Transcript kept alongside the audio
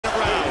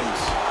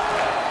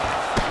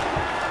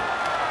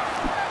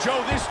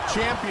Joe, this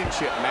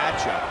championship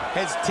matchup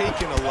has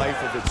taken a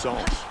life of its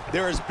own.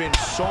 There has been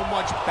so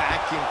much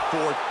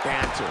back-and-forth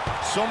banter,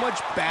 so much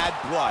bad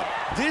blood.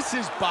 This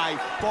is by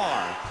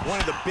far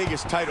one of the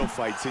biggest title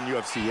fights in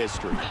UFC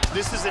history.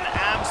 This is an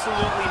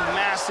absolutely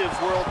massive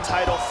world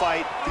title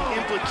fight. The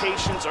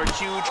implications are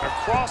huge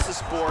across the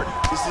sport.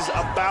 This is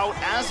about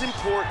as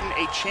important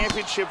a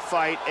championship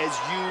fight as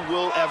you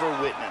will ever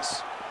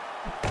witness.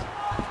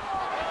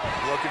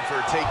 Looking for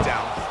a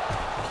takedown.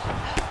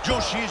 Joe,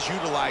 she has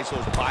utilized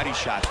those body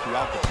shots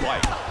throughout the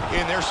fight,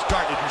 and they're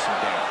starting to do some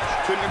damage.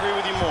 Couldn't agree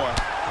with you more.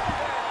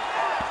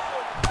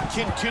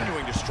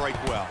 Continuing to strike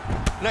well.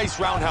 Nice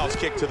roundhouse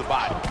kick to the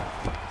body.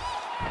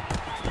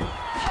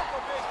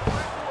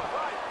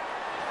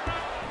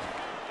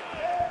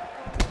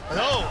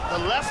 No, the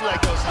left leg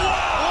goes high.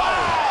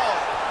 Wow!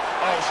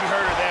 Oh, she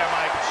hurt her there,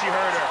 Mike. She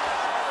hurt her.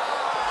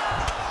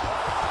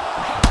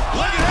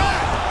 Look at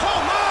that! Oh,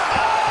 my!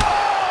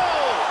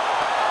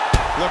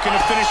 Oh! Looking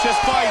to finish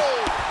this fight.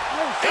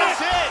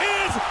 That's it!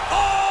 Is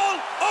all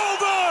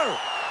over!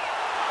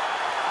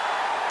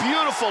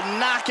 Beautiful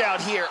knockout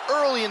here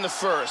early in the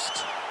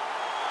first.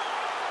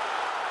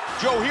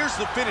 Joe, here's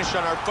the finish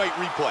on our fight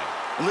replay.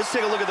 And let's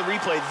take a look at the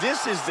replay.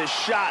 This is the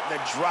shot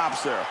that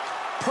drops her.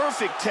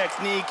 Perfect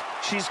technique.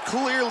 She's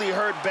clearly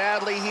hurt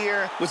badly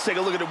here. Let's take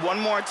a look at it one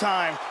more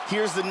time.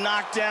 Here's the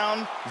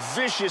knockdown.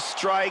 Vicious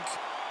strike.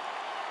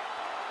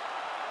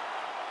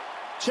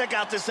 Check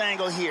out this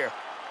angle here.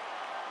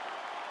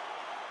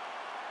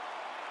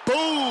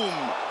 Boom!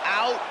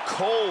 Out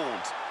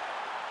cold.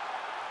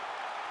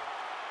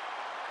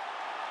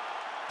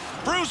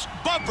 Bruce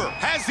Buffer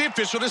has the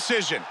official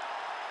decision.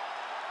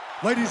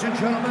 Ladies and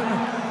gentlemen,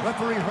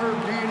 referee Herb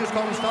Dean is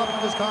going to stop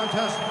this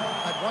contest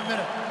at 1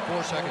 minute,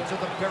 4 seconds of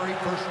the very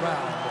first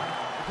round.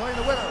 Declaring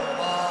the winner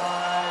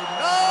by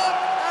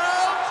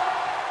knockout,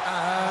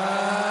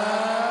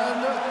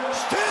 and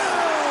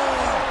still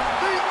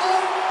the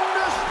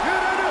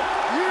undisputed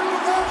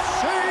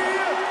UFC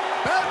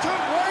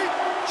bantamweight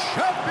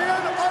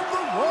champion of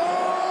the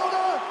world,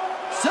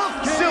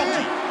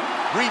 Silky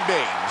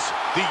remains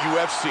the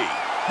UFC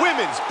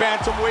Women's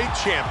Bantamweight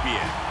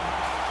Champion.